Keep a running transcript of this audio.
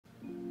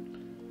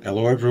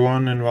Hello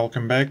everyone and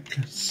welcome back.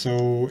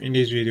 So in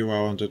this video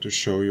I wanted to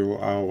show you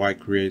how I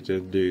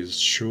created these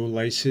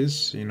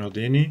shoelaces in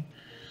Houdini.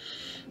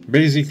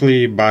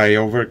 Basically, by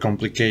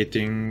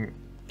overcomplicating,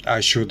 I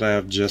should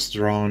have just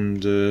drawn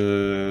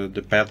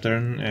the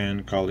pattern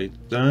and call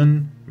it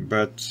done,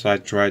 but I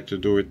tried to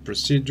do it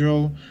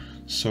procedural.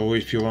 So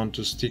if you want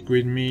to stick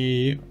with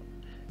me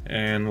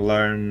and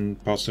learn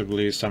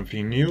possibly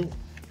something new,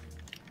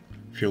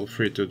 feel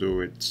free to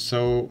do it.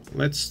 So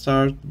let's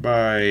start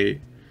by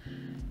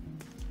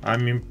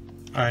I'm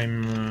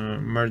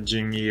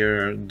merging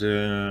here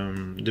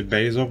the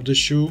base of the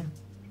shoe,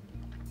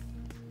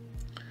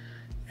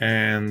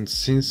 and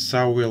since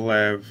I will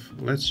have,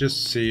 let's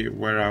just see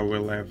where I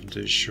will have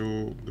the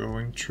shoe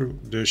going through,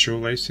 the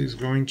shoelaces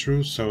going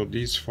through. So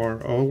these 4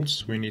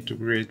 holes, we need to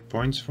create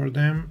points for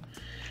them,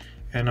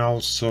 and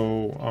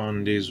also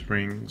on these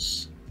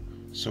rings.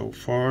 So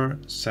 4,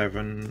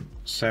 7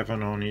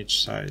 on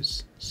each side,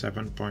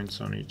 7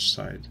 points on each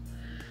side.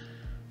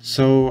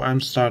 So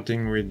I'm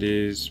starting with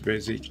this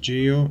basic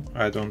geo.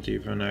 I don't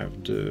even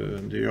have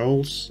the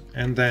holes,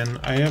 and then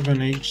I have an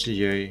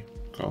HDA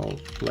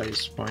called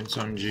place points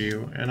on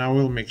geo, and I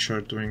will make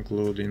sure to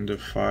include in the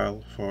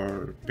file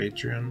for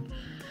Patreon,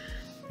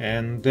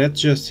 and that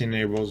just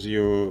enables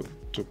you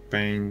to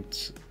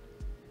paint,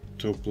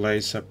 to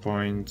place a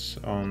point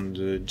on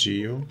the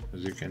geo,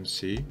 as you can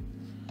see,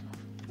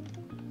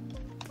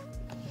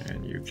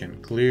 and you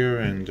can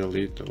clear and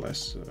delete the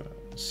less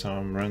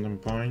some random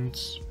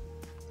points.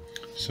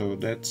 So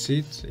that's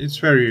it. It's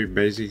very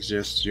basic,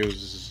 just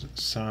use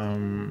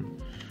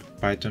some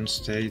Python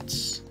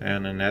states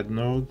and an add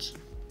node.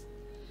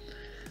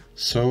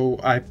 So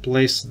I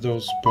placed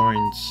those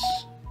points.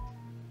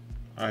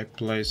 I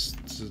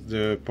placed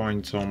the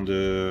points on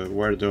the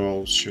where the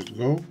holes should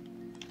go.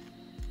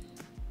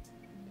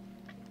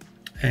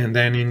 And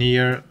then in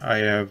here I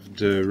have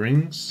the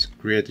rings,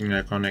 creating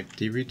a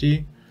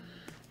connectivity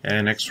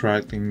and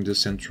extracting the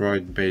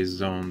centroid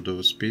based on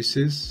those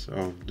pieces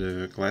of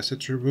the class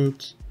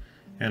attribute,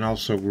 and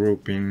also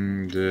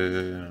grouping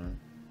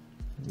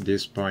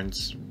these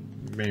points.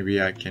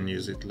 Maybe I can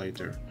use it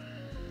later.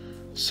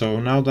 So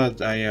now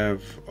that I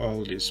have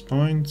all these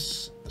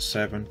points,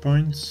 7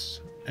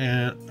 points,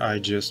 and I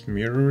just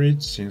mirror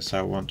it since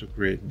I want to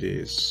create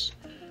this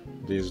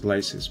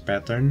laces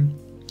pattern.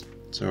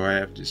 So I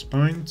have these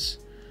points.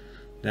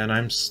 Then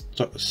I'm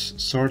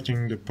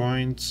sorting the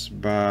points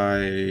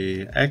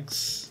by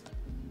X.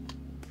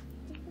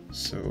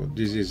 So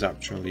this is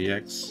actually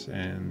X,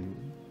 and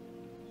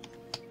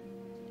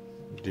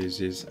this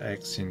is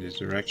X in this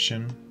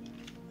direction.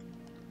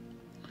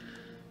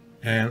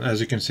 And as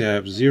you can see, I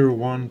have 0,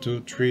 1,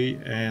 2,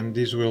 3, and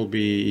this will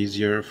be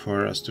easier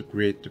for us to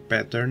create the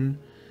pattern.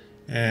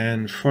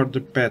 And for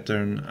the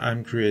pattern,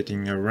 I'm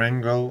creating a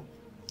wrangle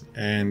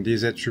and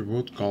this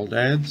attribute called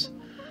add,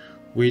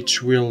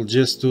 which will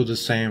just do the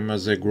same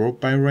as a group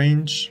by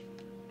range,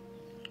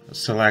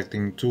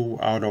 selecting 2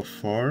 out of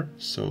 4,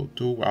 so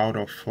 2 out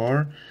of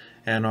 4,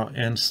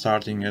 and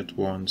starting at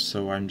 1,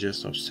 so I'm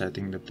just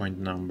offsetting the point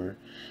number.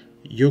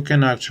 You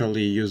can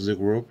actually use the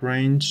group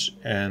range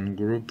and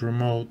group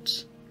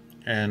remote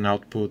and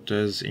output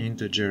as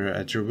integer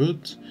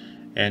attribute,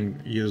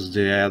 and use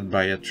the add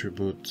by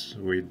attribute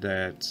with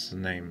that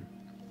name.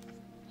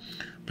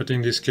 But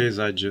in this case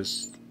I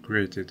just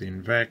created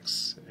in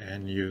Vex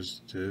and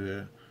used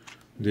the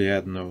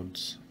add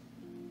nodes.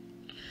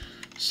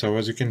 So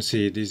as you can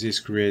see, this is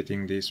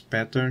creating this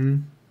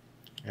pattern,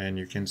 and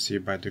you can see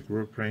by the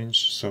group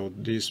range. So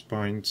these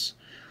points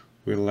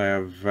will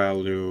have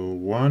value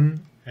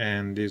 1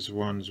 and these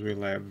ones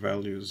will have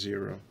value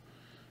 0,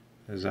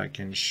 as I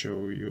can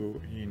show you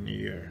in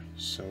here.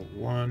 So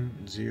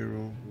 1,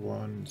 0,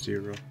 1,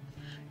 0.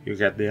 You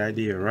get the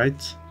idea,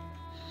 right?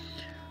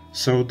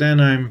 So then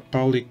I'm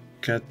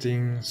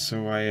polycutting,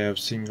 so I have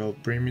single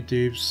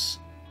primitives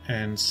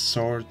and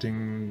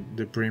sorting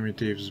the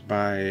primitives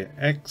by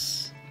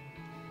X,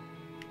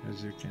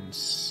 as you can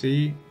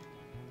see,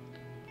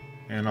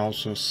 and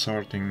also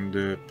sorting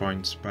the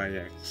points by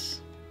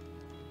X.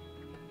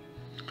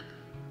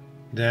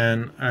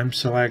 Then I'm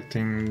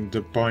selecting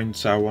the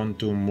points I want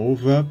to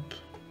move up,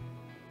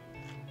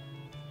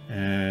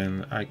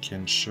 and I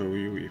can show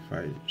you if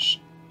I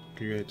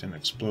create an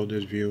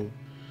exploded view.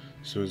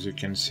 So as you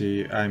can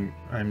see,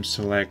 I'm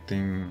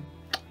selecting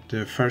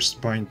the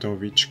first point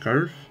of each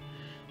curve,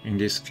 in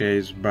this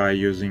case by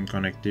using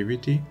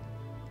connectivity.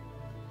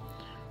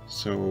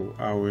 So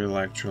I will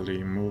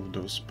actually move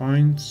those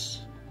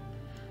points,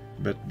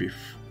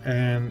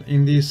 and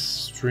in this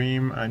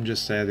stream I'm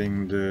just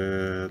adding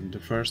the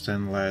first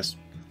and last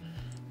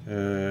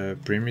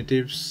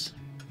primitives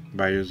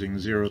by using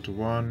 0 to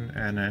 1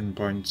 and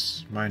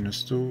endpoints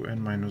 -2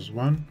 and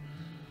 -1.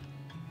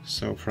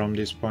 So from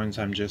these points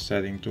I'm just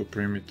adding 2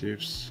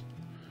 primitives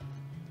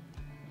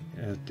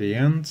at the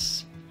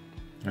ends,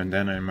 and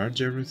then I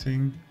merge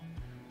everything.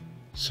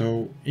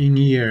 So in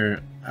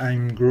here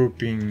I'm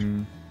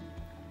grouping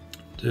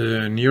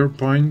the near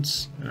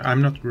points.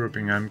 I'm not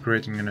grouping, I'm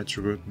creating an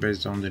attribute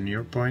based on the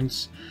near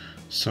points.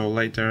 So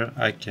later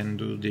I can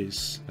do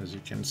this, as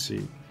you can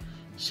see.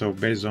 So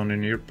based on the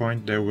near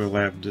point, they will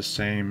have the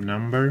same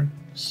number,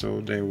 so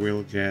they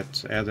will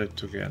get added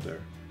together.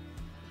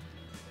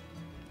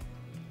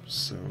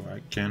 So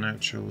I can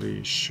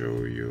actually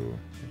show you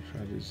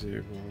if I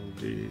disable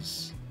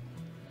this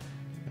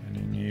and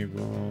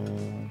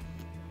enable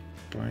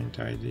point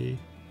ID.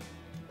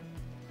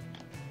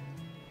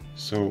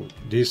 So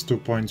these 2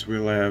 points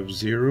will have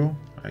 0.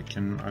 I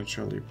can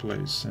actually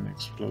place an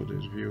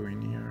exploded view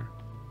in here.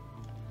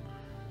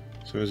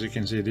 So as you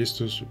can see, these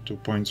two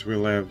points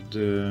will have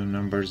the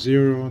number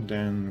 0,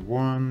 then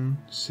 1,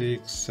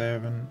 6,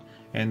 7,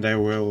 and I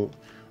will,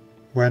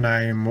 when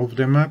I move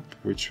them up,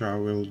 which I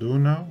will do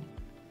now,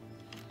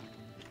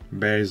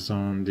 based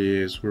on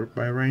this group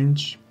by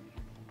range,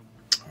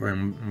 or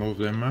move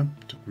them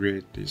up to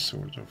create this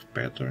sort of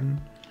pattern.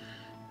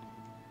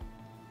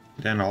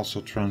 Then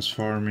also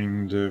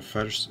transforming the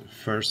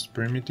first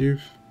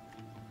primitive,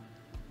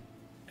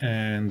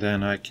 and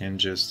then I can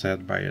just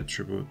add by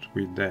attribute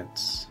with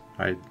that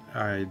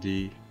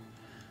ID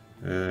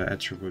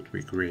attribute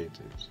we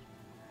created.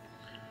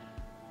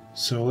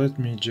 So let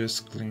me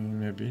just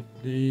clean a bit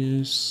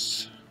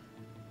this.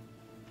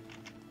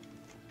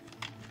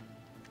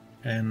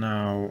 And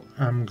now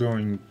I'm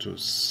going to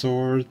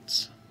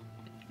sort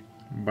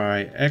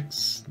by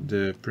X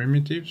the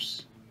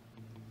primitives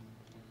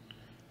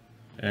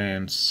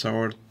and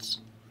sort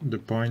the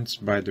points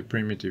by the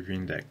primitive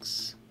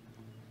index,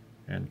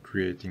 and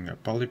creating a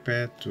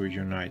polypath to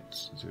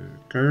unite the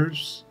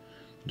curves,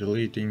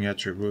 deleting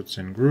attributes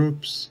and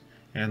groups,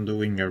 and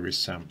doing a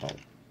resample,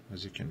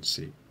 as you can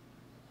see.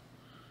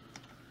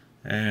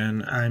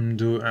 And I'm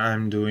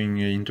doing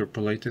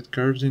interpolated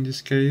curves in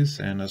this case,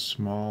 and a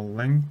small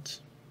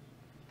length,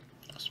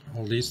 a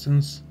small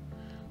distance.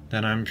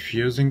 Then I'm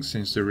fusing,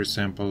 since the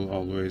resample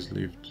always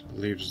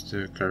leaves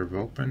the curve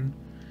open.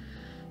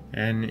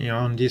 And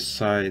on this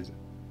side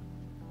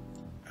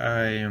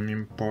I am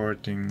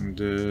importing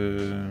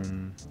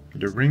the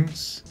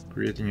rings,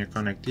 creating a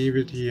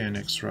connectivity and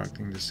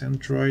extracting the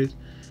centroid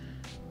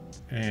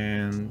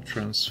and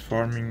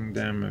transforming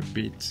them a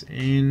bit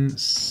in,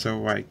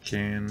 so I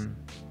can,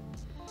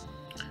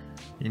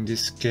 in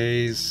this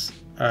case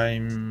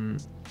I'm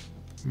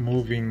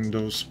moving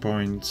those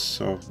points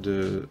of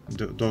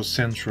those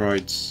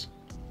centroids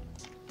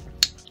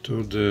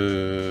to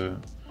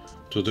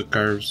the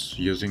curves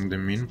using the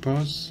min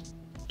pos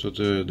to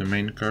the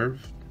main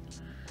curve.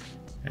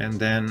 And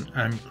then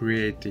I'm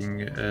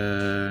creating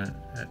an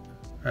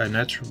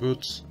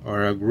attribute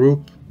or a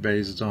group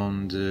based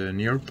on the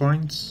near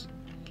points.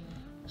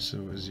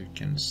 So as you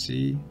can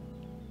see,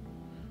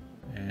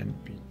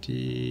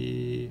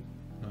 NPT,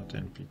 not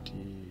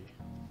NPT,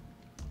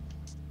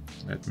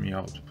 let me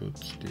output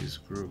this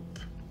group.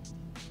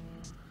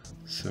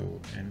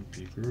 So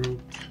NP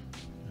group,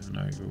 and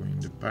I go in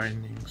the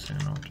bindings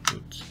and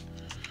output.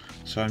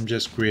 So I'm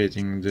just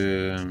creating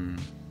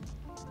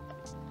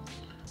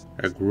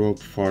a group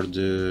for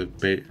the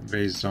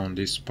based on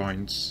these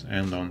points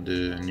and on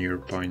the near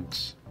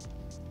points,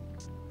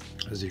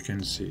 as you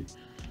can see.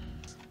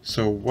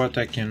 So what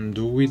I can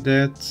do with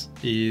that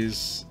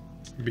is,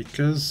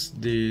 because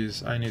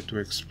this, I need to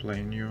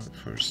explain you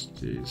first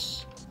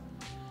this.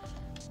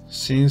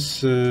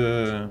 Since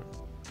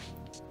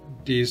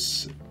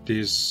this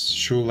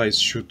shoelace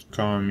should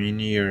come in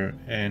here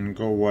and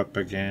go up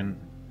again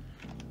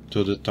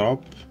to the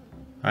top,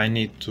 I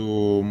need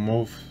to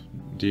move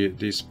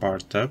this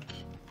part up.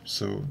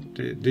 So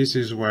this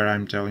is where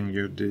I'm telling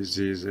you this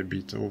is a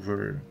bit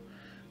over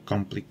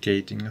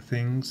complicating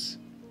things.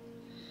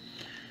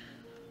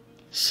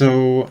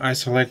 So I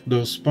select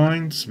those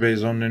points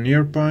based on the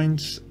near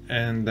points,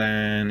 and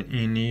then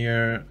in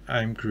here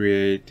I'm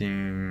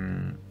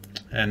creating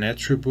an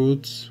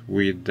attribute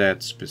with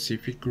that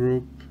specific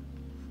group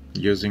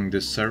using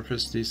the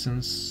surface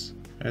distance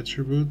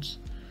attribute.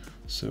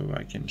 So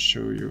I can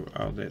show you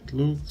how that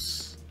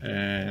looks,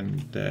 and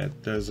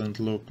that doesn't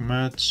look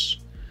much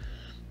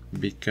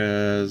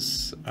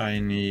because I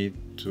need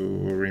to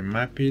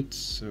remap it.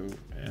 So,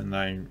 and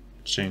I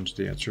change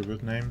the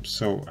attribute name.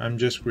 So I'm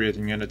just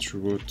creating an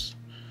attribute,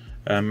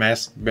 a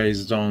mask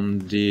based on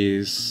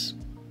this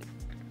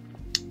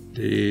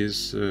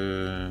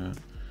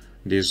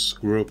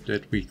group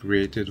that we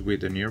created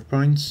with the near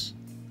points.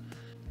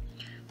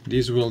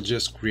 This will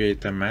just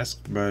create a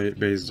mask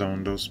based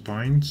on those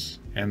points,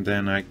 and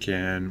then I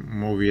can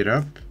move it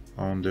up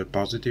on the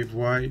positive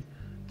Y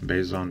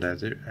based on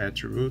that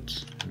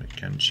attribute, and I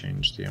can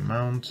change the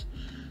amount.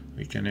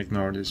 We can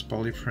ignore this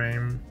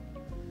polyframe,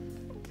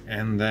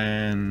 and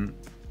then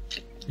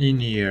in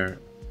here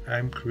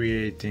I'm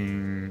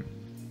creating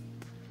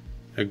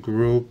a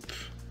group,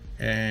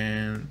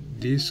 and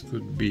this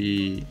could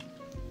be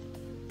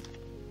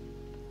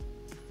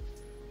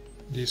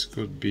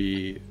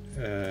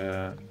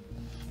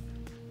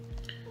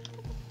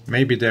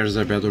maybe there's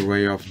a better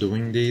way of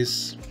doing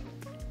this,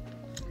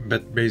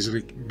 but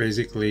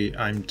basically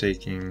I'm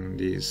taking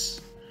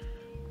this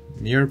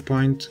near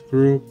point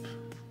group.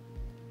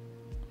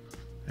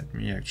 Let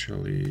me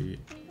actually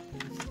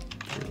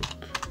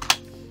group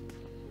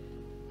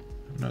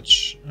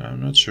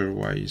I'm not sure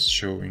why it's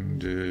showing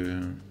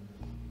the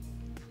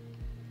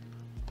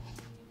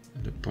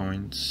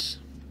points,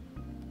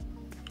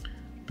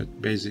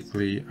 but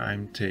basically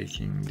I'm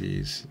taking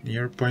this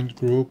near point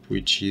group,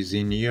 which is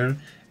in here,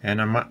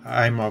 and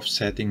I'm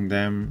offsetting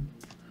them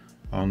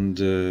on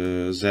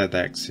the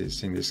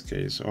z-axis in this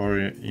case, or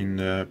in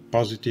the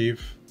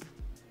positive,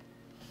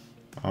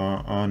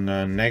 on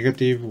a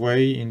negative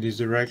way in this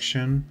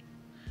direction,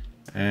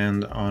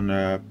 and on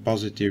a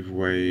positive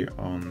way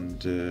on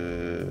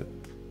the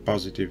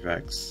positive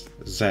x,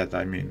 z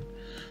I mean.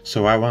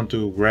 So I want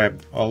to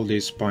grab all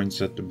these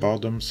points at the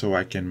bottom so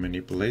I can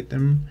manipulate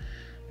them,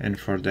 and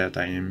for that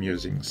I am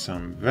using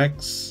some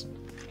vex.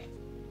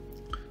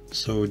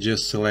 So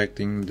just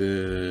selecting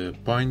the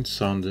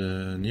points on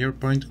the near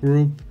point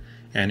group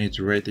and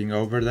iterating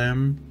over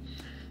them,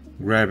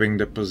 grabbing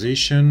the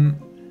position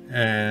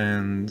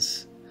and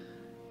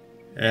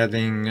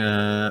adding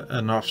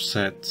an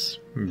offset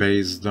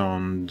based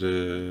on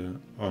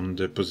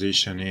the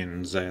position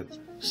in Z.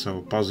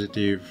 So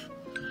positive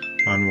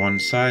on one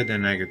side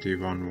and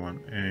negative on one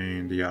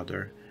and the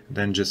other.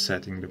 Then just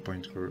setting the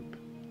point group.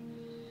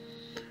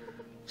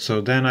 So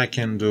then I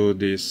can do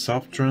this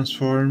soft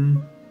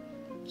transform.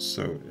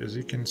 So as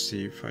you can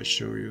see, if I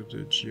show you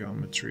the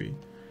geometry,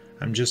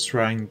 I'm just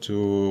trying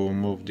to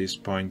move these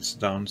points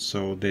down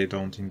so they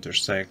don't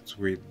intersect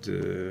with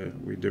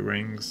the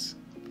rings,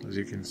 as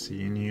you can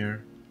see in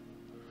here.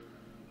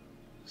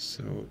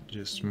 So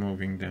just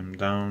moving them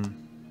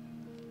down.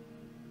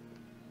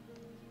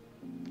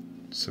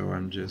 So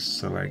I'm just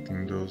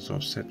selecting those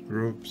offset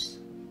groups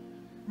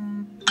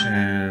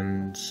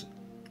and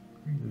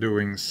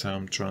doing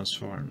some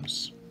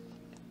transforms.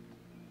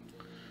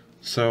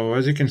 So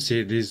as you can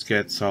see, this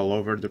gets all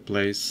over the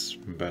place,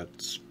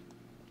 but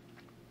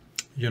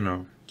you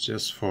know,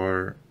 just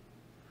for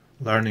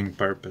learning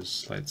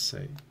purpose, let's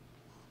say.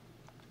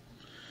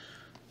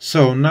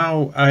 So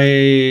now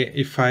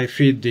if I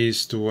feed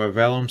this to a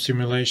Vellum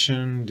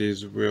simulation,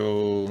 this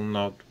will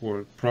not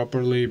work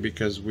properly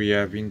because we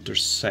have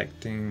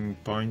intersecting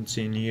points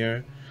in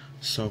here.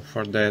 So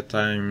for that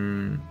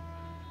I'm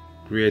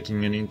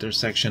creating an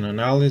intersection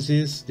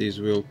analysis. This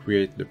will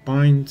create the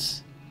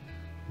points.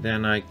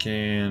 Then I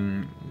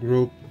can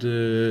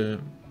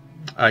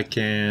I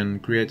can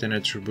create an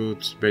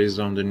attribute based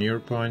on the near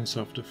points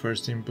of the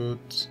first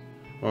input,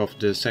 of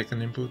the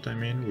second input I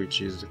mean,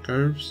 which is the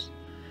curves,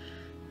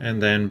 and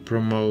then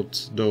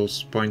promote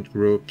those point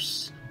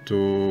groups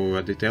to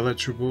a detail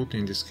attribute,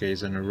 in this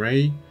case an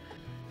array,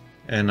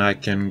 and I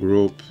can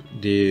group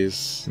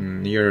these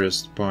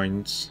nearest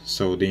points,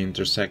 so the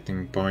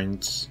intersecting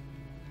points,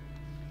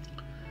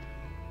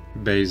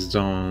 based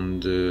on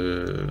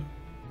the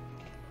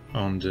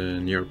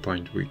near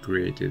point we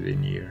created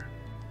in here.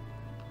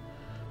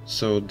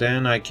 So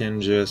then I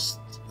can just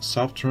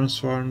soft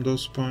transform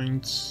those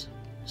points,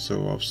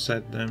 so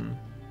offset them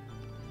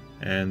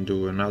and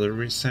do another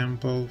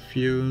resample,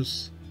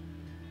 fuse,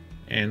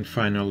 and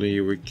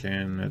finally we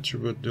can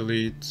attribute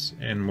delete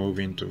and move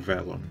into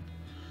Vellum.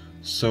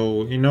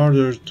 So in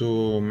order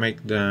to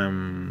make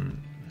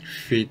them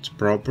fit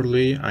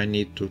properly, I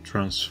need to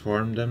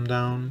transform them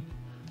down.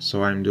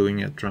 So I'm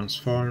doing a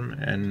transform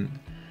and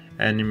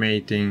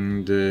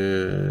animating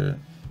the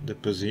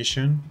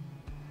position,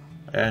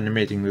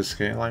 animating the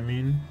scale I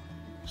mean.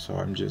 So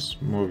I'm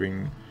just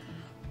moving,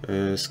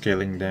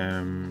 scaling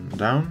them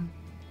down,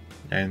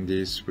 and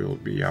this will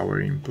be our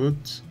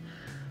input.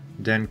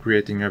 Then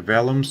creating a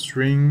Vellum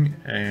string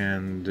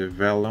and the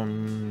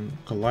Vellum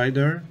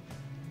collider,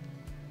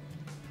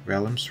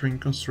 Vellum string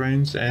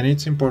constraints, and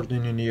it's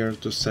important in here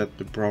to set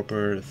the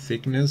proper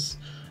thickness,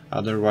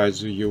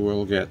 otherwise you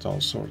will get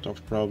all sort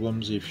of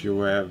problems if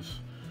you have,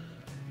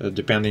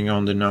 depending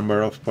on the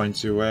number of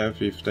points you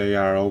have, if they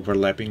are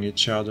overlapping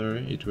each other,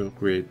 it will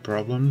create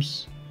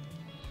problems.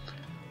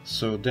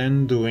 So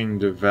then doing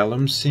the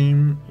Vellum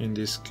sim, in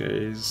this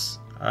case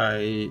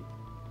I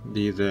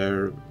did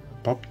a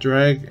pop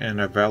drag and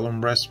a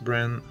Vellum rest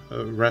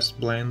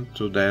blend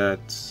to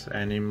that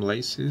anim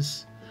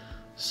laces.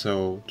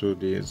 So to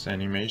this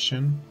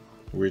animation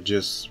we're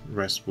just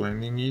rest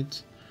blending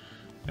it,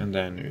 and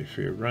then if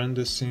we run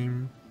the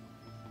sim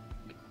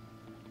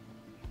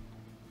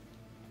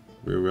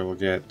we will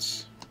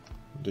get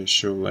the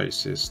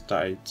shoelaces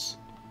tight,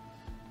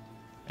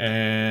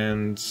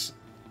 and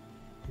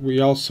we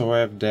also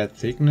have that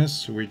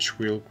thickness which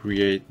will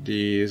create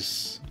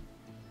this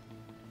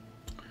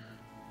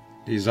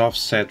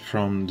offset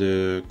from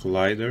the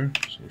collider.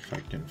 So if I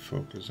can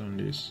focus on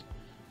this,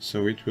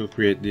 so it will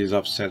create this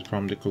offset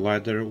from the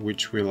collider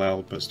which will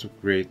help us to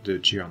create the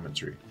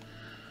geometry.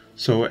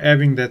 So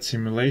having that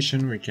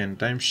simulation, we can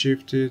time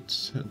shift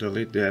it,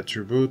 delete the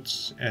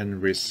attributes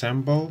and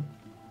resample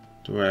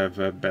to have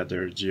a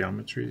better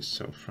geometry.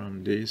 So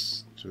from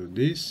this to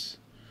this,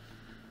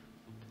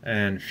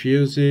 and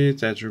fuse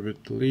it,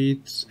 attribute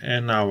delete,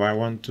 and now I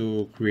want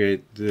to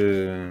create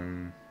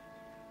the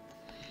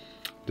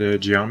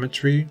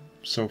geometry.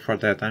 So for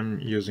that I'm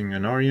using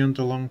an orient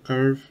along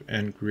curve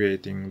and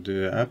creating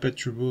the up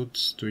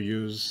attributes to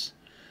use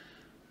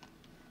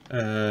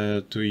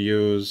to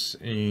use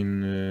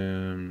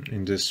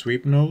in the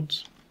sweep node.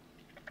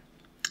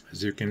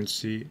 As you can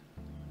see,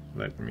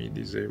 let me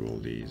disable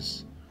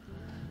these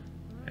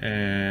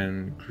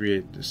and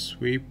create the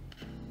sweep.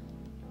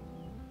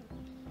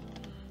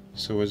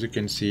 So as you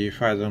can see,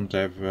 if I don't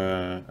have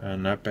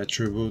an up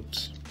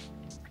attribute,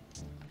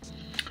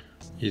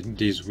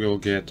 this will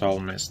get all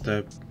messed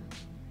up.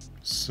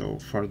 So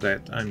for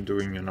that I'm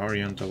doing an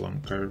oriental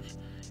on curve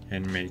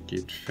and make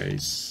it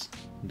face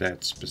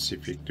that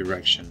specific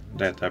direction,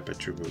 that up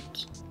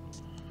attribute.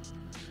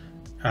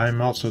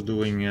 I'm also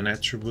doing an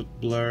attribute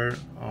blur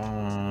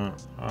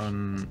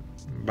on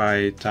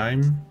by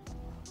time,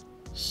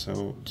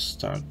 so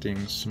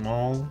starting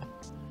small,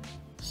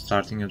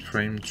 starting at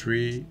frame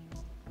 3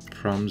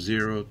 from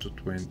 0 to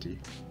 20.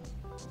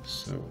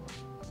 So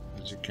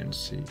as you can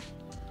see,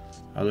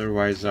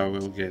 otherwise I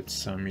will get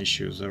some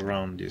issues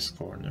around these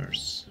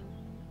corners.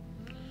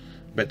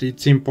 But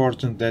it's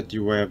important that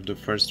you have the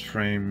first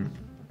frame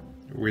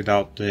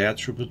without the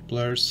attribute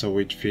blur, so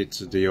it fits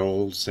the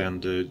holes and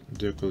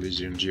the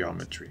collision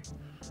geometry.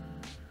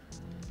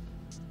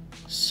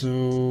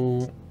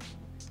 So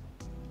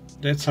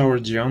that's our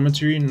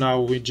geometry.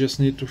 Now we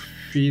just need to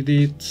feed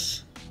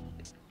it.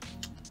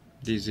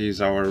 This is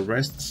our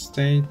rest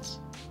state,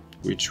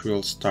 which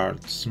will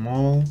start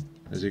small.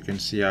 As you can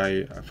see,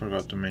 I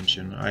forgot to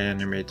mention, I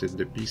animated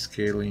the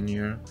p-scale in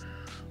here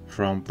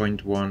from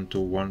 0.1 to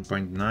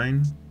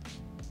 1.9.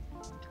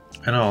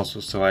 And also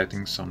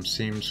selecting some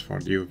seams for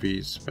the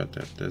UVs, but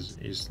that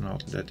is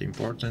not that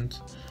important.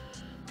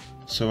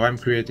 So I'm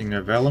creating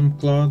a Vellum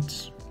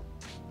plot,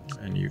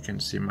 and you can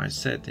see my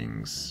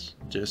settings,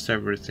 just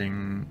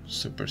everything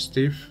super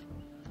stiff.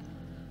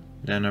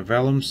 Then a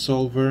Vellum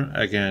solver,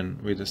 again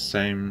with the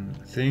same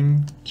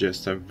thing,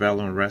 just a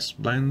Vellum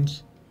rest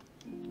blend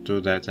to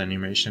that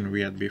animation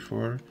we had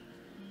before.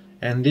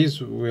 And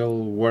this will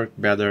work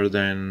better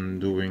than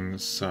doing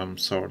some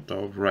sort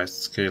of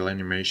rest scale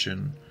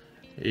animation.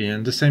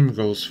 And the same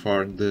goes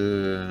for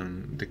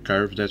the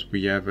curve that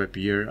we have up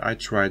here. I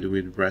tried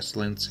with rest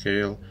length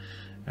scale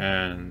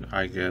and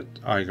I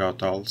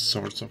got all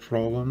sorts of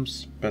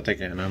problems, but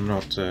again, I'm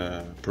not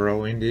a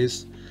pro in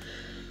this,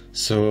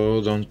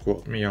 so don't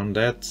quote me on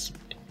that.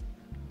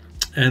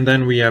 And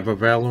then we have a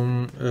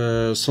Vellum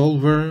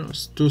solver,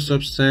 2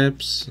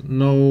 substeps,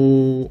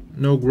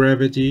 no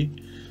gravity,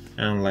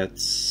 and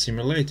let's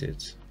simulate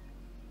it.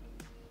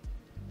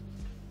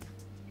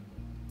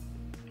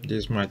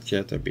 This might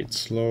get a bit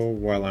slow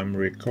while I'm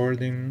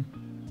recording,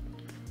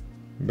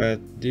 but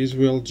this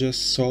will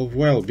just solve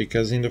well,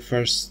 because in the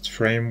first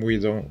frame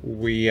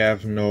we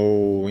have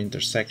no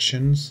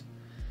intersections,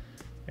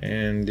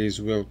 and this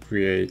will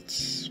create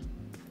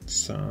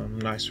some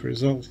nice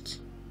results.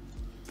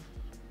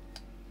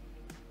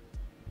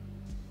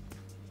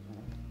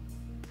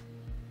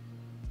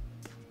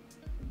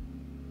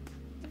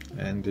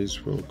 And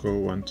this will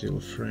go until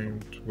frame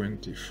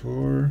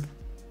 24.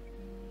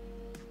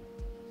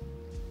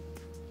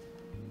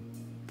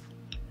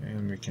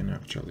 And we can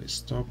actually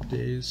stop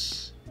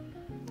this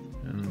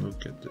and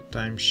look at the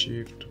time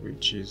shift,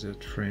 which is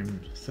at frame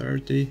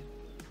 30.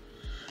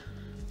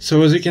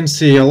 So as you can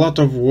see, a lot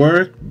of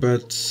work,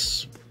 but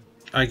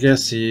I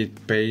guess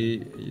it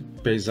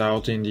pays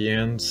out in the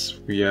end.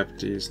 We have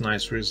these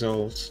nice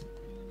results,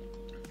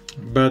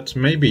 but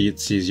maybe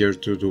it's easier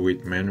to do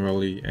it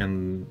manually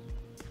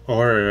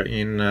or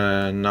in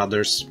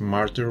another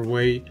smarter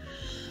way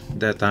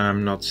that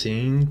I'm not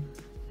seeing.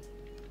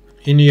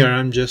 In here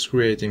I'm just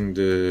creating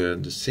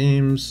the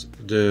seams,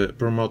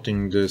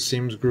 promoting the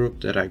seams group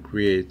that I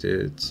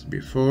created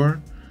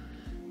before,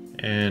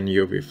 and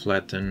UV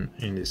flatten,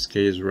 in this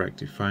case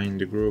rectifying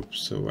the group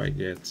so I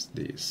get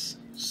this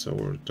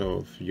sort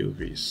of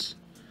UVs.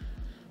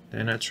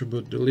 Then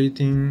attribute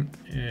deleting,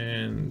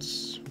 and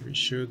we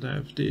should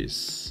have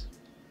this.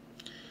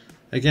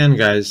 Again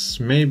guys,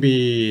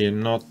 maybe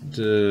not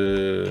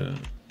the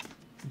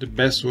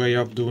best way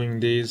of doing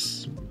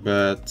this,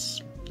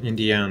 but in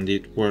the end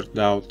it worked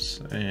out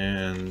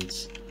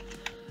and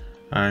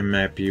I'm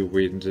happy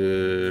with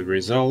the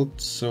result.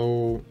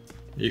 So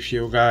if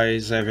you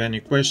guys have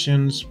any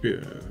questions,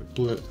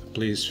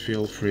 please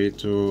feel free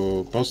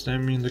to post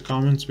them in the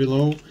comments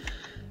below,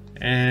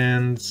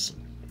 and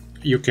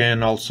you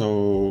can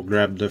also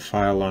grab the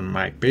file on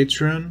my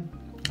Patreon.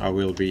 I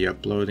will be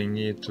uploading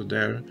it to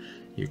there.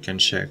 You can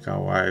check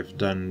how I've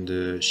done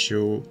the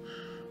shoe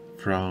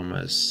from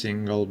a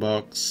single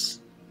box,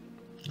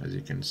 as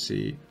you can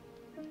see.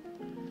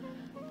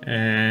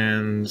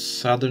 And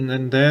other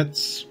than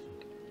that,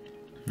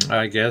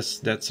 I guess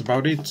that's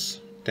about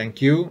it.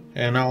 Thank you,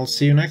 and I'll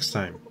see you next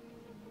time.